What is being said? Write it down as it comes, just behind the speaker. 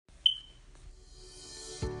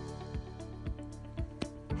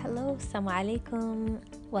Hello, Assalamu alaikum.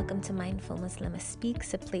 Welcome to Mindful Muslima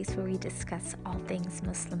Speaks, a place where we discuss all things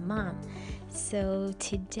Muslim mom. So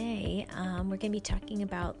today we're going to be talking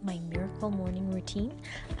about my miracle morning routine.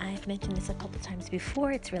 I've mentioned this a couple times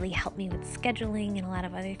before. It's really helped me with scheduling and a lot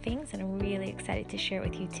of other things, and I'm really excited to share it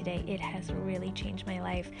with you today. It has really changed my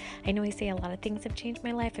life. I know I say a lot of things have changed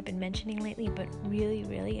my life, I've been mentioning lately, but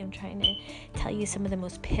really I'm trying to tell you some of the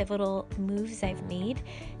most pivotal moves I've made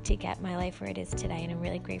to get my life where it is today, and I'm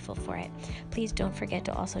really grateful for it. Please don't forget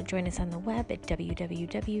to also join us on the web at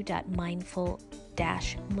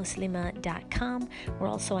www.mindful-muslima.com. We're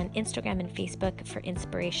also on Instagram and Facebook for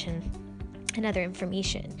inspiration and other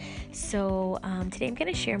information. So today I'm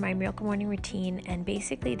going to share my miracle morning routine, and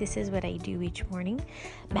basically this is what I do each morning.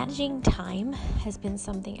 Managing time has been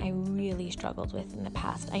something I really struggled with in the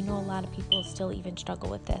past. I know a lot of people still even struggle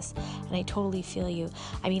with this, and I totally feel you.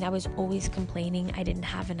 I mean, I was always complaining I didn't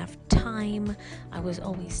have enough time. I was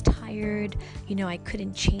always tired. I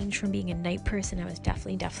couldn't change from being a night person. I was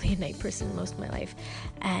definitely a night person most of my life,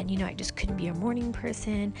 and I just couldn't be a morning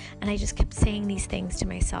person, and I just kept saying these things to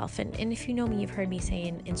myself. And if you know me, you've heard me say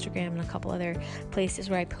in Instagram and a couple other places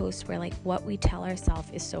where I post where what we tell ourselves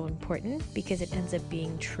is so important, because it ends up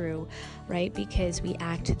being true, right? Because we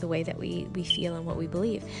act the way that we feel and what we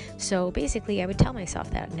believe. So basically I would tell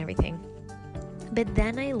myself that and everything. But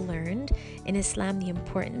then I learned in Islam the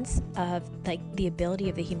importance of the ability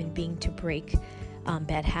of the human being to break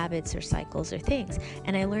bad habits or cycles or things.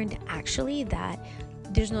 And I learned actually that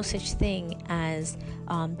there's no such thing as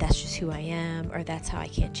that's just who I am, or that's how I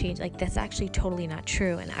can't change. That's actually totally not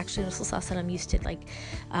true. And actually Rasulullah used to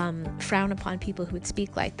frown upon people who would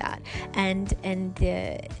speak like that. And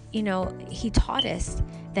he taught us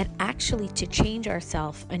that actually to change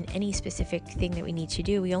ourselves on any specific thing that we need to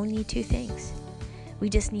do, we only need two things. We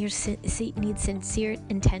just need sincere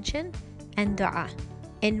intention and dua.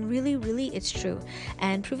 And really, it's true.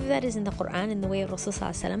 And proof of that is in the Quran, in the way of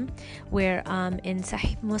Rasulullah, where in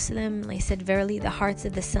Sahih Muslim, they said, "Verily, the hearts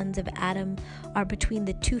of the sons of Adam are between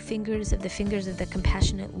the two fingers of the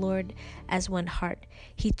compassionate Lord as one heart.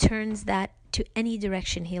 He turns that to any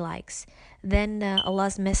direction He likes." Then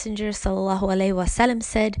Allah's Messenger sallallahu alaihi wasallam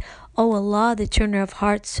said, "O Allah, the turner of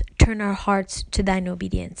hearts, turn our hearts to Thine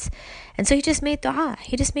obedience." And so he just made dua.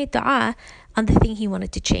 On the thing he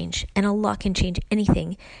wanted to change. And Allah can change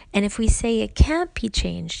anything. And if we say it can't be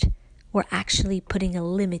changed, we're actually putting a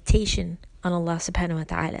limitation on Allah subhanahu wa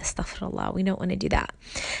ta'ala. Astaghfirullah. We don't want to do that.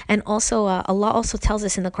 And also, Allah also tells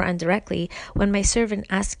us in the Quran directly, "When my servant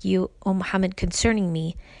asks you, O Muhammad, concerning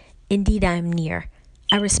me, indeed I am near.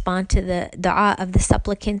 I respond to the dua of the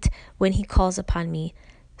supplicant when he calls upon me.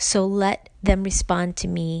 So let them respond to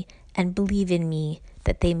me and believe in me,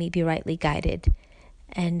 that they may be rightly guided."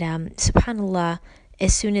 And subhanAllah,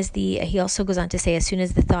 he also goes on to say, as soon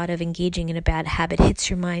as the thought of engaging in a bad habit hits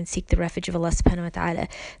your mind, seek the refuge of Allah subhanahu wa ta'ala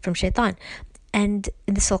from shaitan. And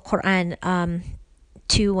in the Quran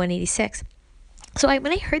 2:186. So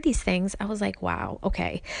when I heard these things, I was like, wow,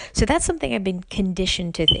 okay. So that's something I've been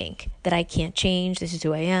conditioned to think, that I can't change, this is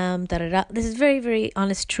who I am, da-da-da. This is very, very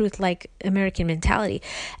honest truth, like American mentality.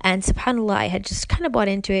 And subhanAllah, I had just kind of bought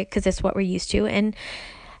into it because that's what we're used to. And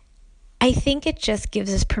I think it just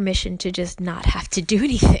gives us permission to just not have to do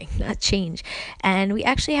anything, not change. And we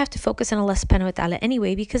actually have to focus on Allah subhanahu wa ta'ala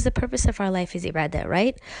anyway, because the purpose of our life is ibadah,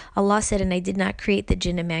 right? Allah said, "And I did not create the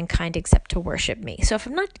jinn and mankind except to worship me." So if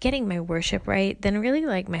I'm not getting my worship right, then really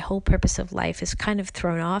my whole purpose of life is kind of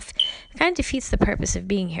thrown off. It kind of defeats the purpose of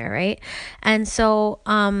being here, right? And so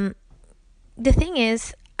the thing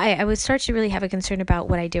is, I would start to really have a concern about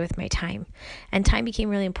what I did with my time. And time became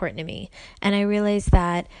really important to me. And I realized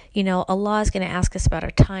that, Allah is going to ask us about our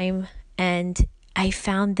time. And I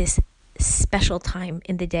found this special time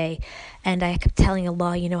in the day. And I kept telling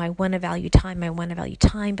Allah, I want to value time,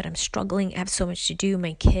 but I'm struggling. I have so much to do.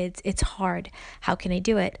 My kids, it's hard. How can I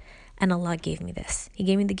do it? And Allah gave me this. He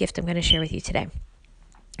gave me the gift I'm going to share with you today.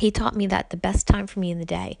 He taught me that the best time for me in the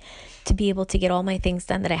day to be able to get all my things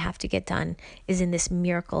done that I have to get done is in this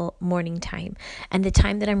miracle morning time. And the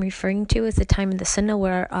time that I'm referring to is the time in the Sunnah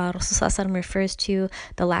where Rasulullah refers to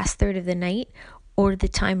the last third of the night, or the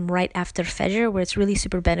time right after Fajr, where it's really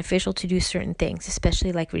super beneficial to do certain things,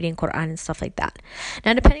 especially like reading Quran and stuff like that.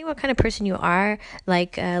 Now, depending what kind of person you are,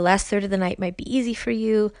 last third of the night might be easy for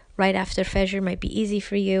you, right after Fajr might be easy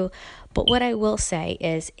for you. But what I will say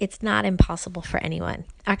is it's not impossible for anyone.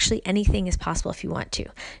 Actually, anything is possible if you want to.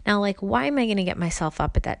 Now, why am I going to get myself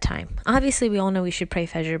up at that time? Obviously, we all know we should pray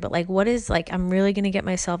Fajr, but what is, I'm really going to get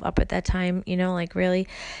myself up at that time, really?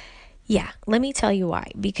 Yeah, let me tell you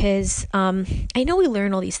why. Because I know we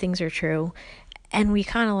learn all these things are true, And we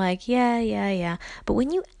kind of like, yeah. But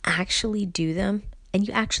when you actually do them and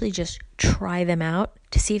you actually just try them out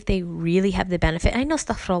to see if they really have the benefit. I know,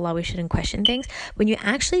 astaghfirullah, we shouldn't question things. When you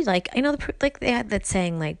actually, like, I know, like they had that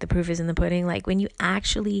saying, like, the proof is in the pudding. Like, when you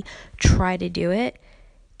actually try to do it,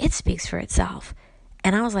 it speaks for itself.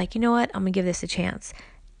 And I was like, you know what? I'm going to give this a chance.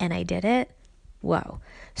 And I did it. Whoa.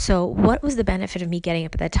 So what was the benefit of me getting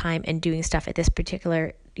up at that time and doing stuff at this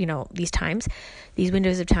particular, these times, these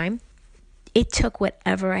windows of time? It took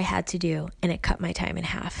whatever I had to do and it cut my time in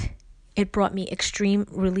half. It brought me extreme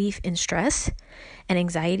relief in stress and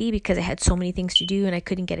anxiety because I had so many things to do and I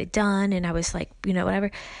couldn't get it done. And I was like,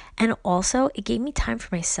 whatever. And also it gave me time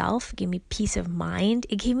for myself, it gave me peace of mind.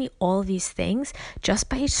 It gave me all of these things just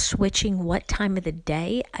by switching what time of the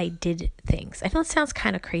day I did things. I know it sounds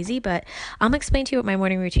kind of crazy, but I'm explaining to you what my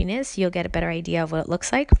morning routine is so you'll get a better idea of what it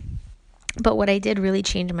looks like. But what I did really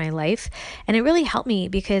changed my life, and it really helped me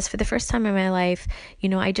because for the first time in my life,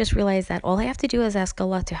 I just realized that all I have to do is ask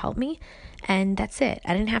Allah to help me, and that's it.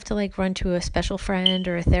 I didn't have to run to a special friend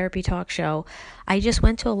or a therapy talk show. I just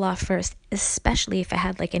went to Allah first, especially if I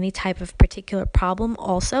had any type of particular problem.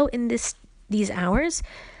 Also in these hours,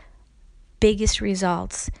 biggest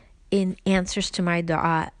results in answers to my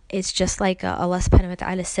dua. It's just like Allah subhanahu wa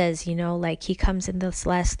ta'ala says, he comes in this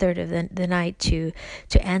last third of the night to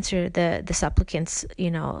answer the supplicants,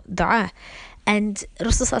 dua. And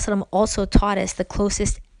Rasulullah also taught us the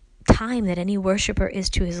closest time that any worshipper is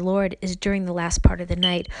to his Lord is during the last part of the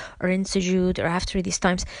night or in sujood or after these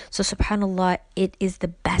times. So subhanAllah, it is the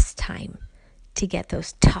best time to get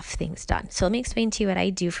those tough things done. So let me explain to you what I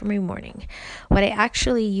do for my morning, what I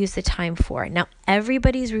actually use the time for. Now,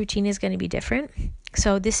 everybody's routine is going to be different.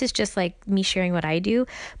 So this is just like me sharing what I do,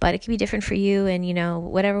 but it can be different for you, and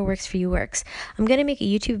whatever works for you works. I'm going to make a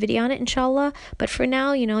YouTube video on it, inshallah, but for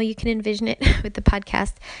now, you can envision it with the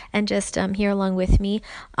podcast and just hear along with me.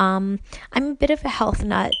 I'm a bit of a health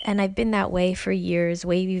nut, and I've been that way for years,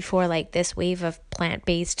 way before this wave of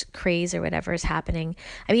plant-based craze or whatever is happening.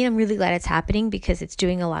 I mean, I'm really glad it's happening because it's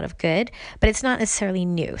doing a lot of good, but it's not necessarily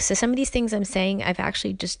new. So some of these things I'm saying, I've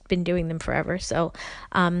actually just been doing them forever. So,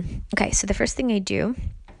 okay, so the first thing I do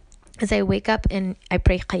is I wake up and I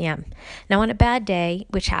pray qiyam. Now on a bad day,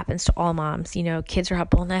 which happens to all moms, kids are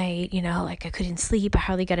up all night, I couldn't sleep, I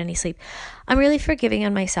hardly got any sleep. I'm really forgiving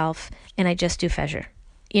on myself and I just do fajr.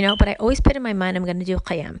 But I always put in my mind I'm going to do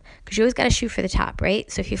qiyam because you always got to shoot for the top, right?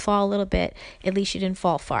 So if you fall a little bit, at least you didn't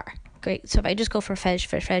fall far. Great. So if I just go for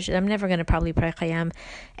fajr, I'm never going to probably pray qiyam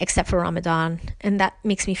except for Ramadan. And that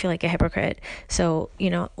makes me feel like a hypocrite. So,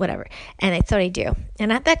 whatever. And I thought I do.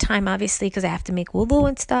 And at that time, obviously, because I have to make wudu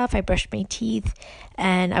and stuff, I brushed my teeth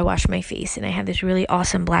and I washed my face. And I have this really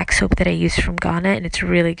awesome black soap that I use from Ghana, and it's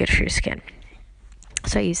really good for your skin.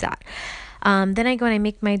 So I use that. Then I go and I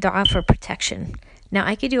make my dua for protection. Now,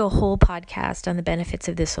 I could do a whole podcast on the benefits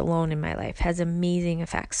of this alone in my life. It has amazing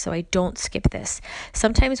effects, so I don't skip this.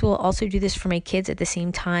 Sometimes we'll also do this for my kids at the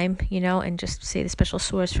same time, and just say the special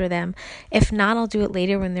source for them. If not, I'll do it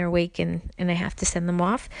later when they're awake and I have to send them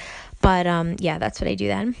off. But yeah, that's what I do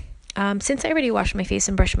then. Since I already washed my face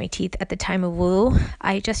and brushed my teeth at the time of wudu,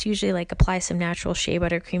 I just usually apply some natural shea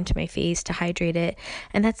butter cream to my face to hydrate it,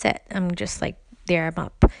 and that's it. I'm just there, I'm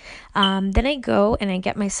up. Then I go and I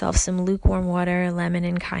get myself some lukewarm water, lemon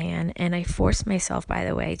and cayenne, and I force myself, by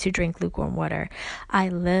the way, to drink lukewarm water. I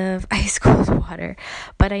love ice cold water,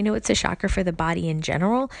 but I know it's a shocker for the body in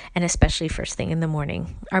general, and especially first thing in the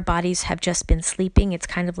morning. Our bodies have just been sleeping. It's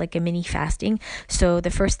kind of like a mini fasting. So the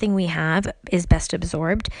first thing we have is best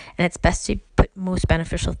absorbed, and it's best to put most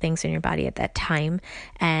beneficial things in your body at that time.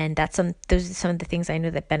 And those are some of the things I know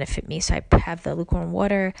that benefit me. So I have the lukewarm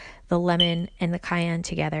water, the lemon, and the cayenne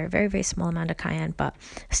together. Very, very small amount of cayenne, but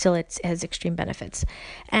still it has extreme benefits.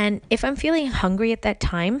 And if I'm feeling hungry at that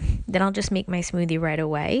time, then I'll just make my smoothie right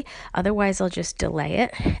away. Otherwise, I'll just delay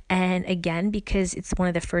it. And again, because it's one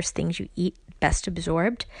of the first things you eat, best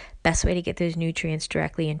absorbed, best way to get those nutrients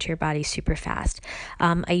directly into your body super fast.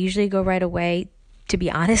 I usually go right away, to be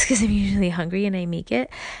honest, because I'm usually hungry and I make it.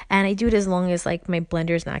 And I do it as long as my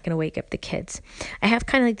blender is not going to wake up the kids. I have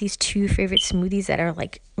kind of these two favorite smoothies that are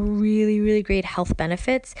really, really great health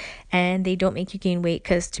benefits, and they don't make you gain weight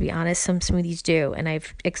because, to be honest, some smoothies do. And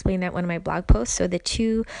I've explained that in one of my blog posts. So the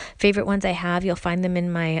two favorite ones I have, you'll find them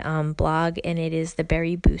in my blog, and it is the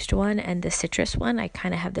Berry Boost one and the citrus one. I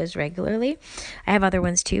kind of have those regularly. I have other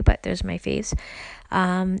ones too, but those are my faves.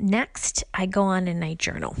 Next, I go on and I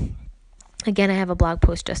journal. Again, I have a blog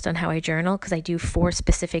post just on how I journal because I do 4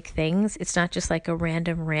 specific things. It's not just like a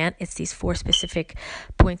random rant. It's these 4 specific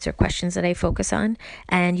points or questions that I focus on.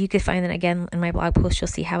 And you could find that again in my blog post. You'll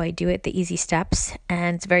see how I do it, the easy steps,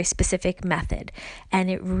 and it's a very specific method. And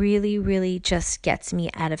it really, really just gets me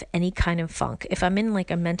out of any kind of funk. If I'm in like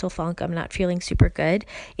a mental funk, I'm not feeling super good,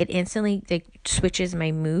 it instantly switches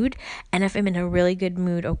my mood. And if I'm in a really good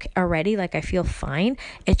mood already, like I feel fine,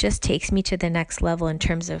 it just takes me to the next level in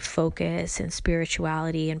terms of focus and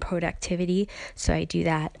spirituality and productivity. So I do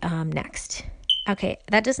that next. Okay,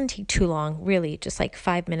 that doesn't take too long, really, just like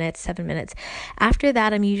 5 minutes, 7 minutes. After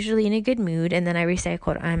that, I'm usually in a good mood, and then I recite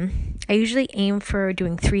Quran. I usually aim for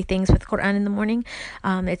doing 3 things with Quran in the morning.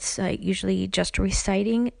 It's usually just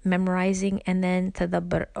reciting, memorizing, and then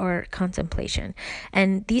tadabbur or contemplation.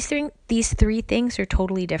 And these three things are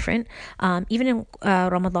totally different. Even in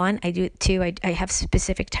Ramadan, I do it too. I have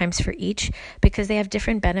specific times for each because they have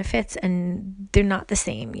different benefits and they're not the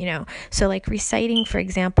same, So like reciting, for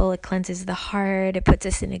example, it cleanses the heart. It puts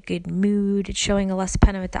us in a good mood. It's showing Allah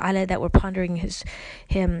subhanahu wa ta'ala that we're pondering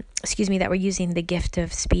that we're using the gift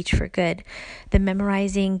of speech for good. The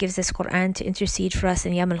memorizing gives us Quran to intercede for us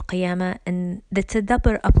in Yawm al-Qiyamah, and the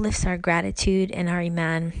tadabbur uplifts our gratitude and our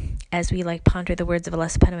iman as we ponder the words of Allah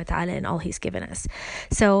subhanahu wa ta'ala and all He's given us.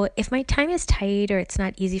 So if my time is tight or it's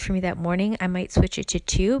not easy for me that morning, I might switch it to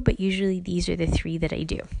 2, but usually these are the 3 that I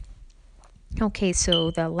do. Okay,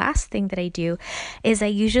 so the last thing that I do is I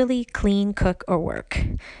usually clean, cook, or work.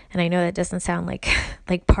 And I know that doesn't sound like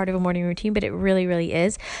part of a morning routine, but it really, really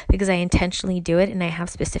is because I intentionally do it and I have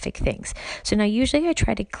specific things. So now usually I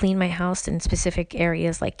try to clean my house in specific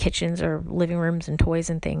areas like kitchens or living rooms and toys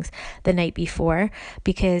and things the night before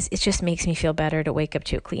because it just makes me feel better to wake up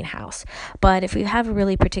to a clean house. But if we have a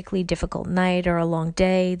really particularly difficult night or a long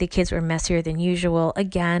day, the kids were messier than usual,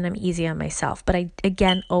 again, I'm easy on myself. But I,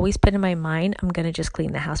 again, always put in my mind, I'm going to just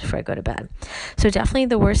clean the house before I go to bed. So definitely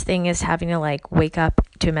the worst thing is having to wake up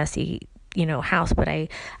to a messy house, but I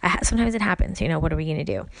sometimes it happens, what are we going to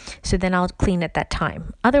do? So then I'll clean at that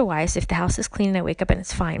time. Otherwise, if the house is clean and I wake up and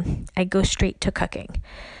it's fine, I go straight to cooking.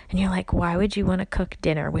 And you're like, why would you want to cook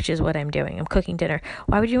dinner? Which is what I'm doing. I'm cooking dinner.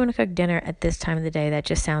 Why would you want to cook dinner at this time of the day? That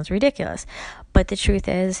just sounds ridiculous. But the truth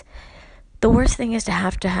is, the worst thing is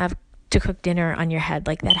to cook dinner on your head,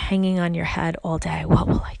 like that hanging on your head all day. What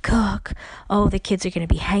will I cook? Oh, the kids are going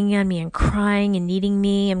to be hanging on me and crying and needing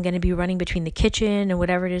me. I'm going to be running between the kitchen and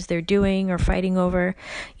whatever it is they're doing or fighting over.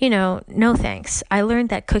 No thanks. I learned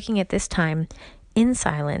that cooking at this time in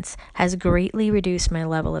silence has greatly reduced my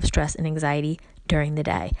level of stress and anxiety during the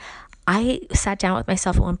day. I sat down with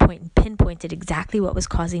myself at one point and pinpointed exactly what was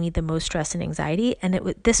causing me the most stress and anxiety. And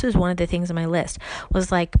this was one of the things on my list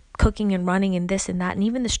was cooking and running and this and that. And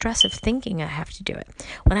even the stress of thinking I have to do it.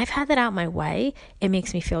 When I've had that out my way, it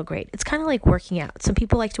makes me feel great. It's kind of like working out. Some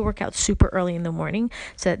people like to work out super early in the morning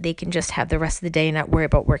so that they can just have the rest of the day and not worry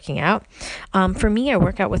about working out. For me, I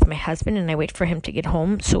work out with my husband and I wait for him to get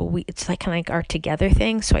home. So it's kind of like our together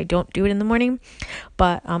thing. So I don't do it in the morning.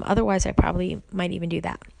 But otherwise, I probably might even do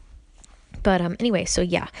that. But anyway, so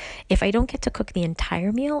yeah, if I don't get to cook the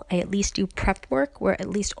entire meal, I at least do prep work where at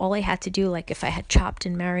least all I had to do, if I had chopped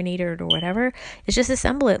and marinated or whatever, is just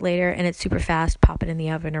assemble it later and it's super fast, pop it in the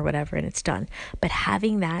oven or whatever and it's done. But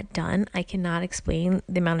having that done, I cannot explain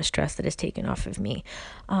the amount of stress that is taken off of me.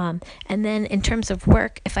 And then in terms of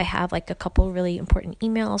work, if I have a couple really important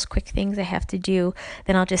emails, quick things I have to do,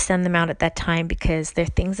 then I'll just send them out at that time because they're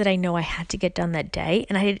things that I know I had to get done that day.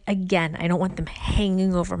 And I don't want them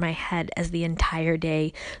hanging over my head as the entire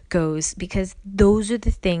day goes because those are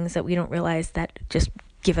the things that we don't realize that just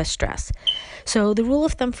give us stress. So the rule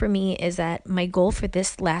of thumb for me is that my goal for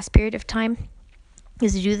this last period of time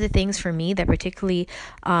is to do the things for me that particularly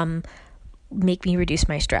make me reduce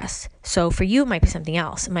my stress. So for you, it might be something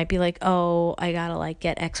else. It might be oh, I gotta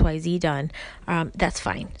get XYZ done. That's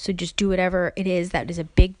fine. So just do whatever it is that is a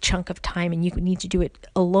big chunk of time and you need to do it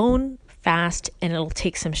alone, fast, and it'll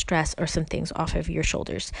take some stress or some things off of your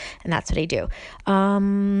shoulders. And that's what I do.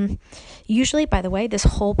 Usually, by the way, this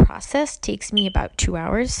whole process takes me about 2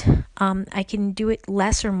 hours. I can do it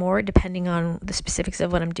less or more depending on the specifics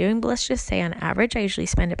of what I'm doing, but let's just say on average, I usually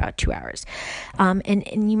spend about 2 hours.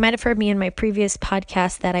 And you might have heard me in my previous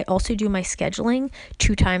podcast that I also do my scheduling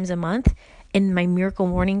 2 times a month. In my miracle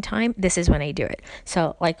morning time, this is when I do it.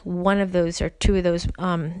 So one of those or 2 of those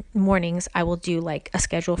mornings, I will do a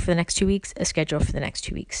schedule for the next 2 weeks, a schedule for the next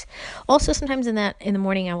 2 weeks. Also, sometimes in the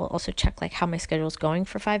morning, I will also check how my schedule is going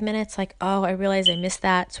for 5 minutes. Oh, I realized I missed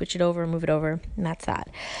that, switch it over, move it over, and that's that.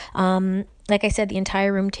 Like I said, the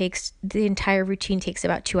entire routine takes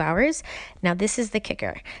about 2 hours. Now, this is the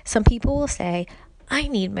kicker. Some people will say, I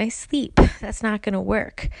need my sleep. That's not going to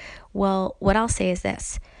work. Well, what I'll say is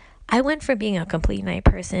this. I went from being a complete night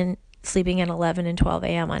person, sleeping at 11 and 12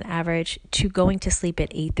 a.m. on average, to going to sleep at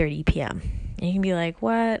 8:30 p.m. And you can be like,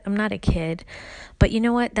 what? I'm not a kid. But you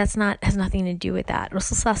know what? Has nothing to do with that.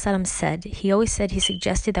 Rasul said, he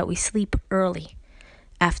suggested that we sleep early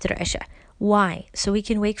after Isha. Why? So we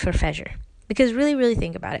can wake for Fajr. Because really, really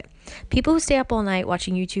think about it. People who stay up all night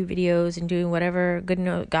watching YouTube videos and doing whatever,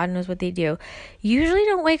 God knows what they do, usually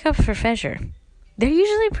don't wake up for Fajr. They're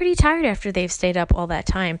usually pretty tired after they've stayed up all that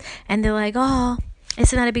time. And they're like, oh,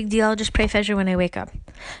 it's not a big deal. I'll just pray Fajr when I wake up.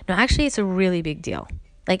 No, actually, it's a really big deal.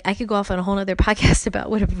 Like, I could go off on a whole other podcast about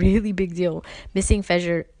what a really big deal missing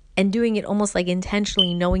Fajr and doing it almost like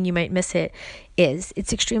intentionally, knowing you might miss it, is.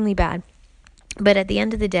 It's extremely bad. But at the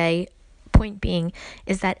end of the day, point being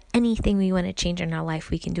is that anything we want to change in our life,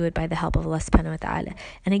 we can do it by the help of Allah subhanahu wa ta'ala.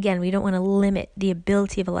 And again, we don't want to limit the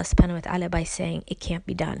ability of Allah subhanahu wa ta'ala by saying it can't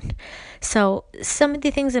be done. So some of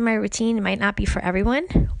the things in my routine might not be for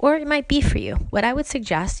everyone, or it might be for you. What I would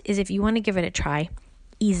suggest is if you want to give it a try,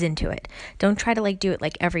 ease into it. Don't try to do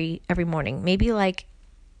it every morning. Maybe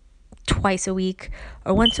twice a week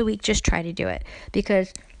or once a week. Just try to do it,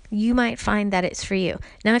 because you might find that it's for you.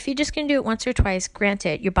 Now, if you're just going to do it once or twice,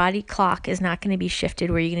 granted, your body clock is not going to be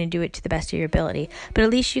shifted where you're going to do it to the best of your ability, but at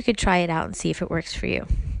least you could try it out and see if it works for you.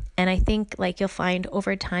 And I think you'll find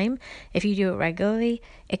over time, if you do it regularly,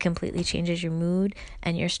 it completely changes your mood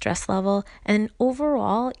and your stress level. And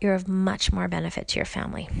overall, you're of much more benefit to your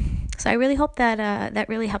family. So I really hope that that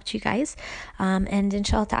really helped you guys. And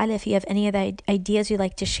inshallah ta'ala, if you have any other ideas you'd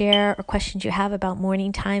like to share or questions you have about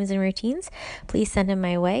morning times and routines, please send them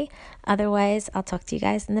my way. Otherwise, I'll talk to you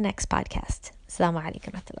guys in the next podcast. Assalamu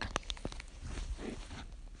alaikum wa rahmatullah.